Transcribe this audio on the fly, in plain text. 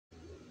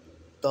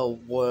the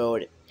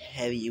World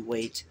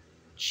Heavyweight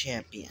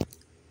Champion.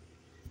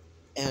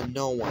 And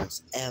no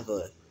one's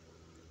ever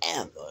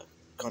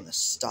gonna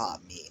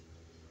stop me.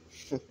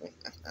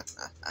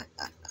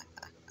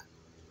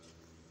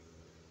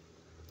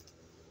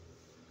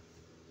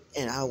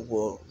 And I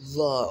will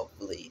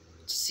lovely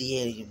see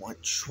anyone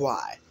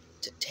try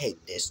to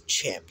take this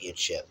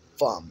championship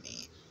from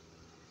me.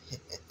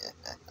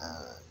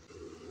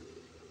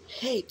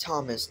 Hey,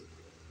 Thomas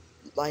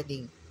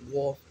Lightning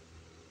Wolf.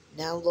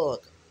 Now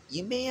look,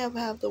 you may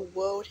have the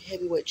World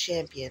Heavyweight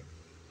Champion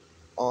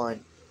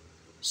on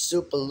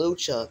Super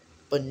Lucha,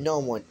 but no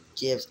one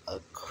gives a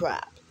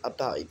crap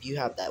about if you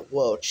have that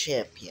World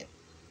Champion.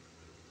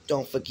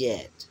 Don't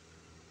forget.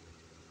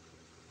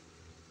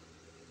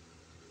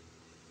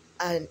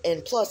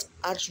 And plus,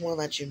 I just want to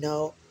let you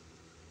know,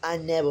 I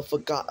never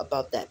forgot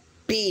about that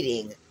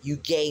beating you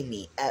gave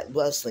me at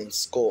Wrestling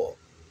School.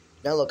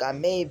 Now look, I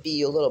may be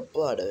your little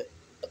brother,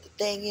 but the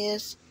thing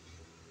is,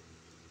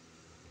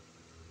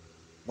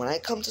 when I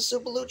come to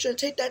Super Lucha and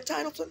take that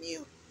title from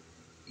you,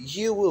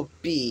 you will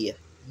be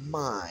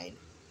mine.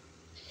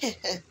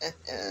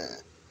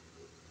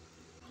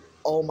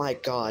 Oh my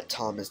god,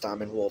 Thomas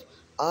Diamond Wolf,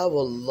 I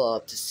would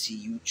love to see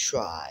you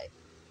try.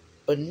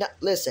 But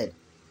listen,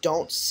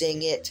 don't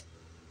sing it,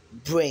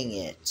 bring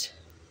it.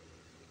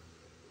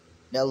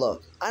 Now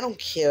look, I don't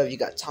care if you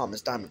got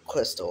Thomas Diamond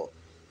Crystal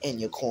in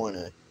your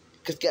corner,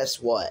 because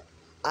guess what?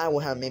 I will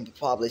have maybe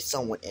probably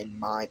someone in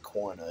my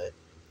corner,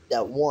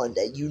 that one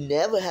that you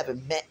never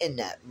haven't met in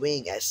that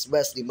ring at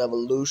Wrestling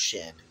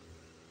Revolution.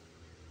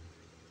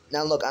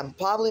 Now look, I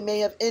probably may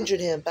have injured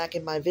him back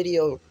in my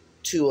video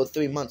 2 or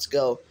 3 months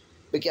ago,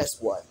 but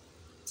guess what?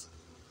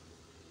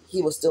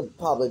 He will still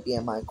probably be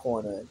in my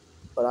corner,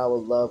 but I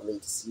would lovely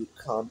to see you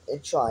come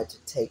and try to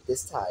take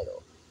this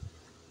title.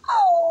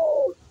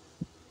 Oh!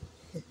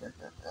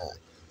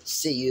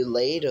 See you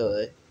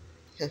later.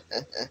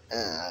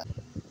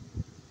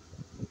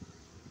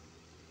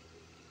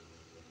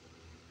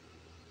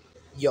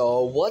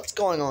 Yo, what's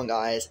going on,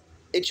 guys?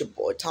 It's your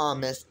boy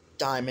Thomas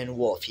Diamond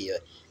Wolf here.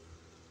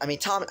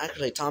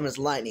 Thomas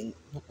Lightning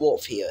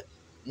Wolf here.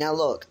 Now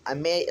look,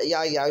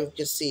 you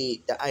can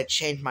see that I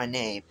changed my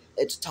name.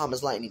 It's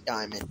Thomas Lightning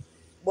Diamond.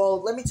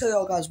 Well, let me tell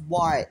y'all guys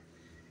why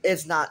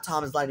it's not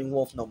Thomas Lightning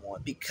Wolf no more.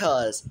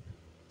 Because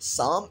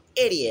some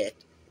idiot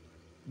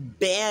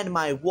banned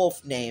my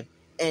wolf name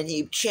and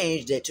he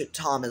changed it to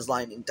Thomas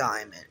Lightning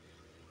Diamond.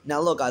 Now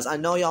look, guys, I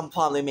know y'all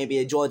probably maybe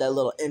enjoyed that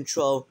little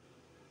intro.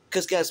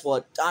 Because guess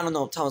what? I don't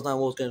know if Thomas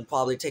Lightning Wolf's going to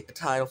probably take the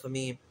title from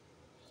me.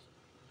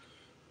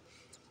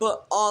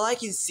 But all I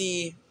can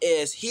see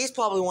is he's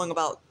probably worrying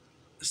about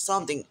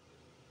something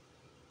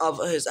of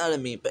his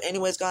enemy. But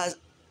anyways, guys,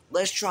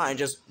 let's try and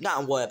just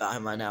not worry about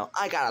him right now.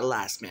 I got a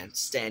last man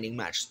standing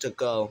match to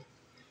go.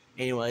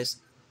 Anyways,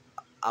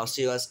 I'll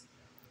see you guys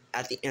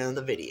at the end of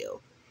the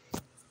video.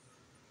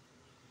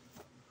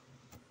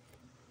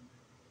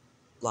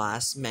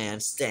 Last man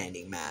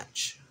standing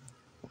match.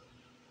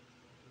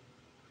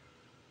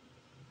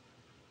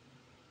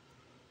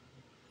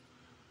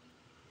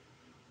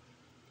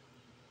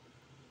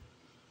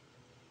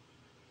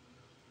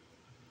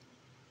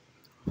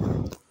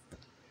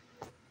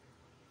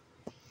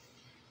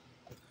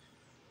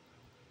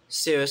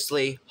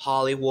 Seriously,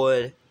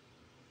 Hollywood.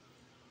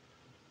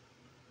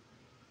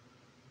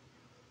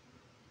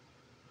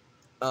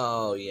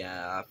 Oh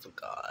yeah, I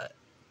forgot.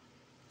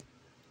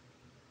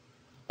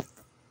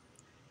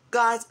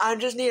 Guys, I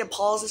just need to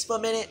pause this for a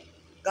minute.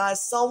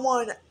 Guys,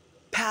 someone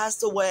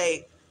passed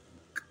away.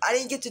 I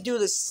didn't get to do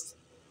this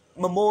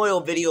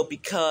memorial video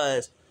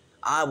because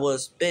I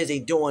was busy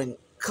doing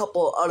a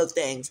couple other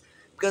things.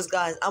 Because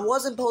guys, I'm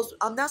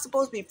not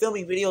supposed to be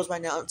filming videos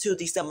right now until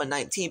December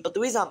 19th. But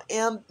the reason I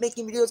am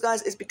making videos,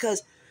 guys, is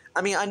because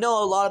I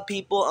know a lot of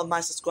people of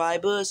my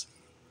subscribers,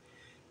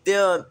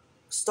 they're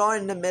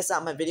starting to miss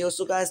out my videos.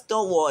 So guys,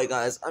 don't worry,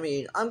 guys.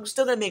 I'm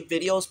still gonna make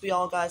videos for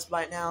y'all guys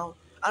right now.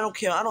 I don't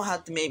care. I don't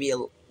have to maybe at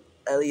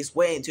least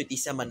wait until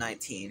December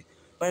 19th.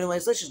 But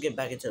anyways, let's just get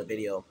back into the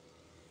video.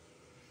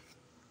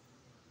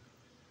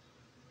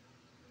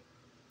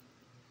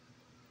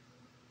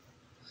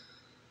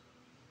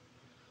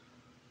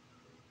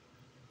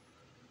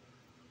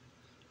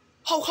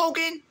 Hulk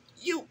Hogan,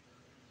 you...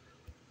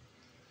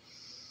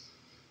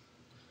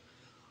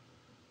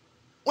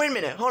 Wait a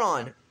minute, hold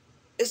on.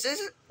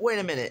 Wait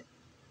a minute.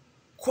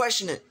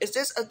 Question it, is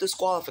this a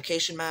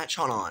disqualification match?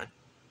 Hold on.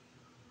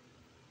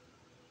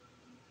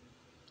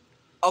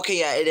 Okay,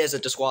 yeah, it is a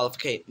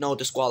disqualification. No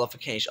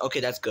disqualification.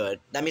 Okay, that's good.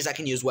 That means I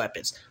can use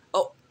weapons.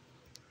 Oh.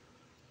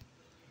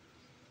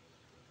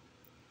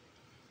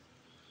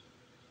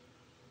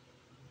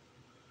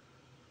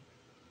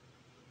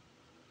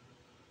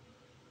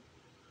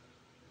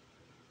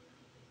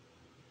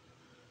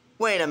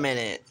 Wait a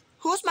minute.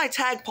 Who's my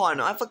tag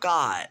partner? I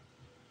forgot.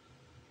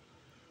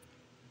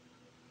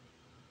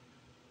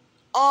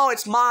 Oh,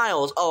 it's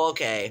Miles. Oh,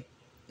 okay.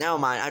 Never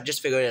mind. I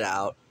just figured it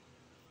out.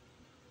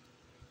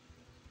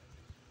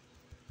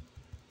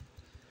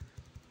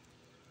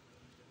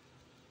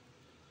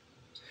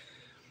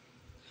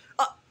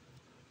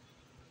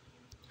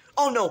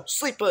 Oh no,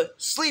 sleeper,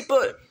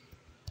 sleeper.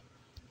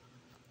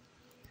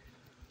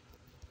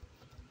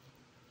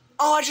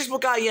 Oh, I just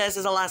forgot, yes,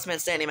 it's a last man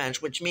standing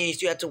match, which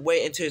means you have to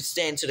wait until you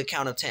stand to the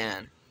count of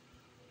 10.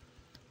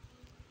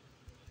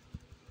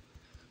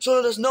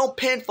 So there's no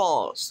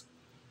pinfalls.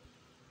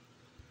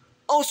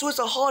 Oh, so it's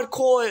a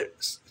hardcore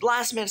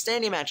last man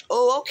standing match.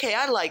 Oh, okay,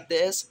 I like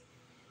this.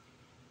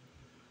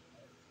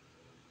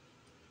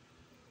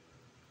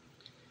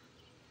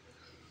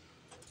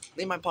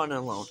 Leave my partner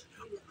alone.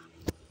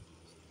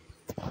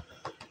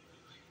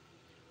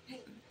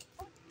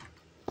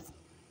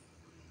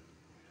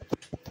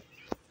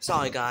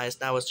 Sorry, guys,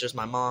 that was just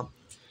my mom.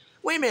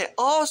 Wait a minute,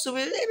 oh, so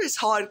it is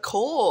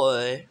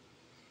hardcore.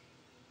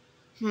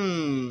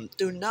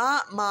 Do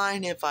not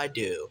mind if I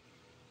do.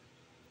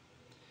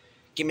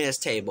 Give me this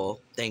table.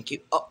 Thank you.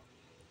 Oh.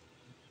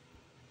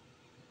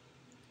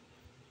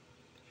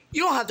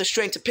 You don't have the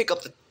strength to pick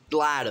up the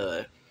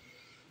ladder.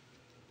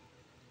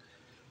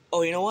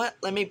 Oh, you know what?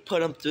 Let me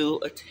put him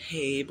through a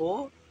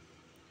table.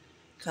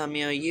 Come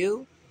here,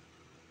 you.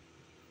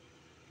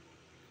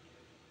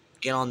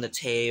 Get on the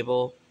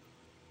table.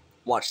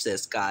 Watch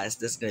this, guys.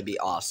 This is going to be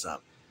awesome.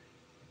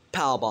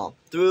 Powerbomb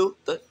through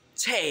the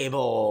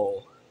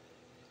table.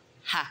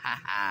 Ha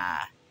ha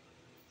ha.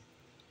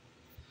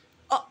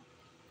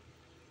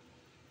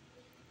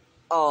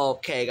 Oh.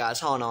 Okay, guys,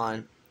 hold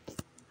on.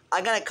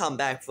 I gotta come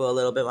back for a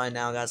little bit right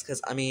now, guys,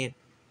 because, I mean,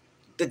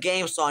 the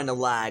game's starting to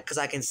lag, because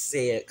I can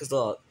see it, because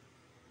look.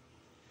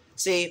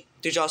 See,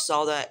 did y'all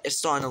saw that? It's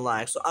starting to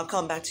lag, so I'll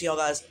come back to y'all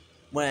guys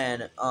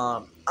when,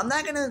 I'm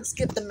not gonna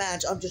skip the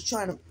match, I'm just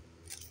trying to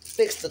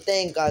fix the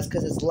thing, guys,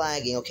 because it's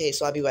lagging, okay,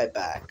 so I'll be right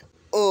back.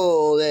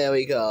 Oh, there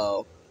we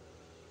go.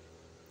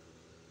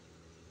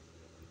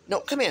 No,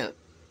 come here.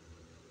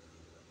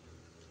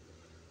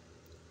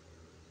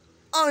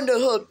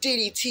 Underhook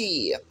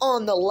DDT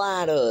on the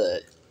ladder.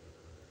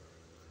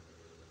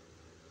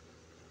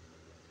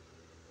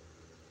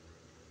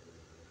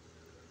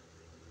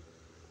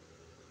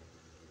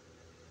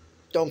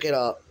 Don't get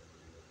up.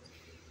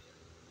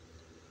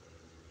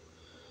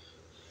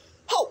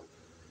 Ho!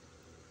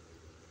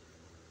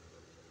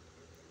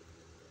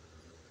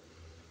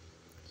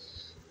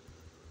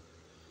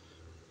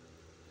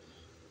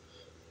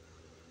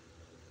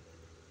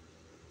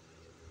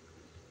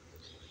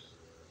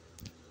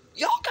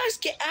 Y'all guys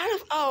get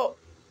out of...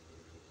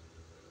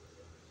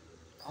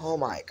 Oh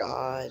my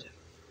god.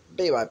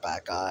 Be right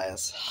back,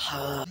 guys.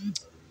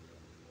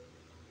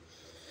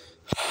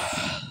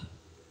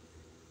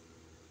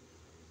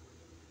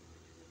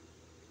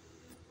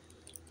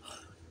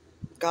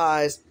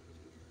 Guys,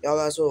 y'all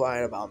guys were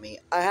right about me.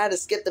 I had to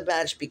skip the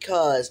match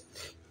because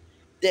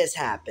this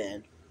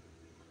happened.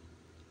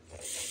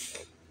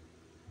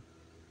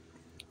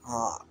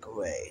 Oh,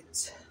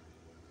 great.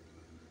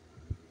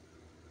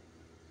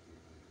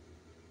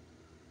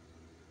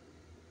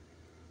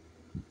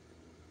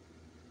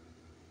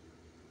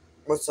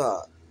 What's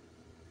up?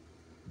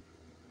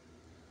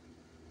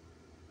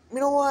 You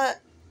know what?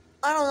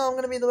 I don't know I'm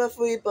gonna be the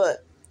referee,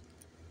 but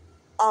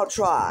I'll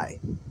try.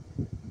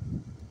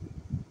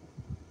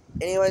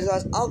 Anyways,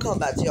 guys, I'll come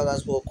back to y'all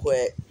guys real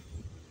quick.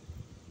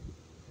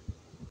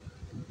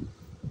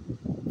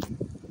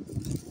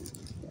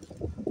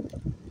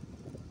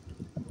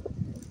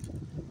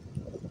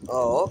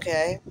 Oh,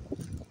 okay.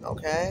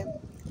 Okay.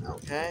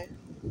 Okay.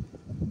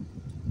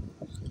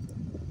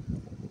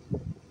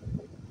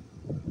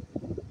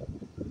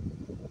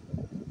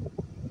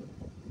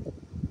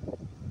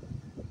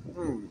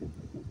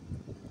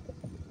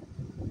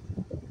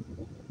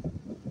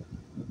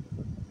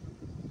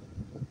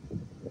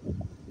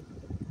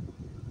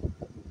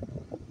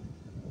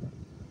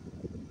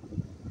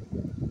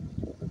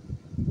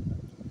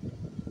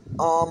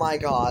 Oh my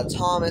god,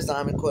 Thomas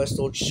Diamond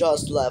Crystal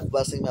just left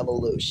Wrestling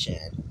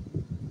Revolution.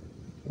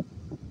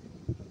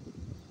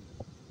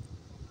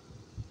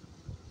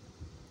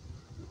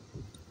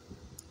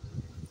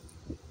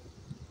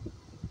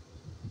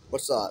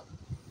 What's up?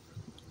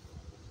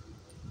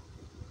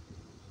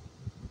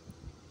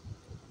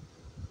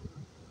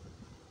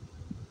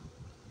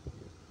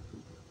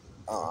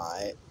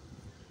 Alright.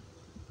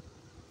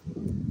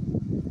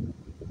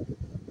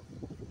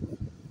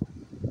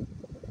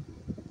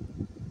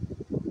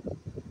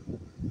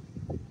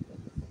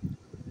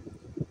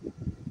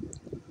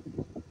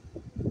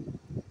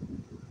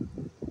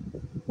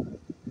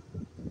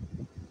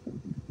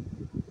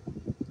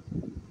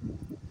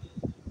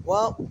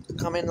 Well,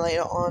 coming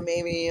later on,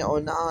 maybe, or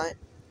not,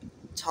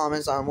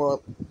 Thomas Arm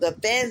will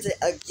defends it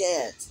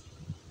against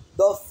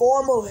the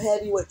former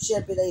heavyweight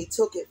champion that he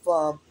took it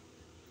from,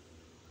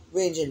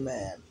 Ranging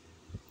Man.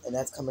 And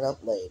that's coming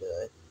up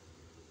later.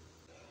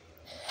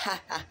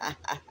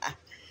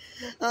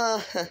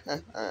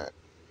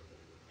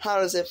 How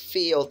does it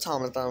feel,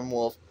 Thomas Diamond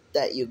Wolf,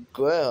 that your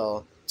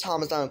girl,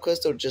 Thomas Diamond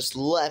Crystal, just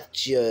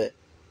left your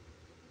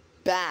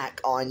back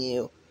on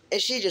you,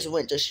 and she just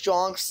went to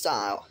strong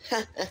style?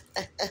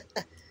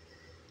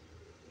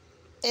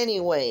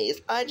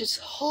 Anyways, I just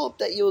hope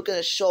that you were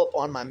gonna show up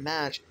on my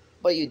match,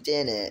 but you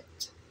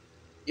didn't.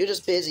 You're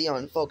just busy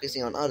on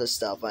focusing on other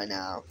stuff right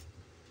now.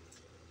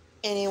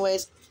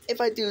 Anyways, if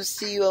I do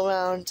see you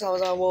around,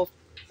 Thomas Iron Wolf,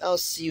 I'll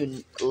see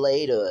you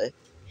later.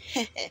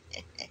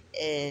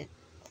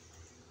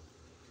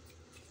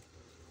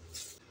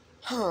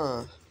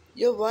 Huh.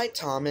 You're right,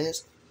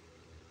 Thomas.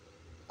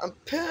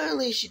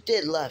 Apparently she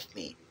did left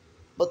me.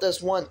 But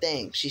there's one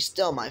thing, she's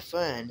still my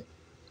friend.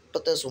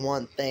 But there's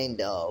one thing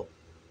though.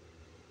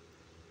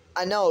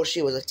 I know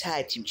she was a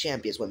tag team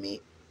champions with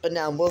me, but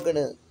now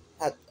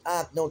I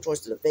have no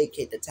choice to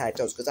vacate the tag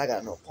titles because I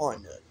got no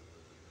partner.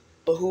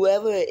 But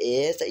whoever it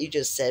is that you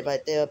just said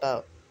right there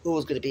about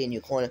who's gonna be in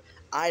your corner,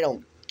 I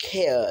don't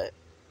care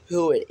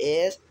who it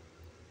is.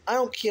 I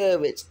don't care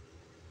if it's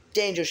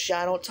Danger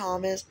Shadow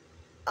Thomas.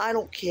 I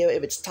don't care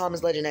if it's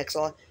Thomas Legend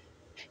XR.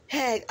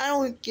 Heck, I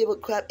don't give a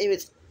crap if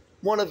it's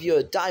one of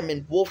your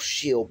Diamond Wolf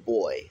Shield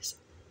boys.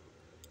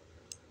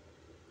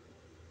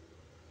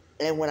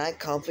 And when I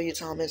come for you,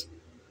 Thomas,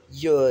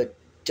 you're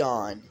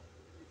done.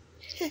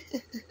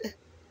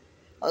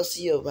 I'll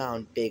see you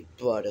around, big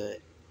brother.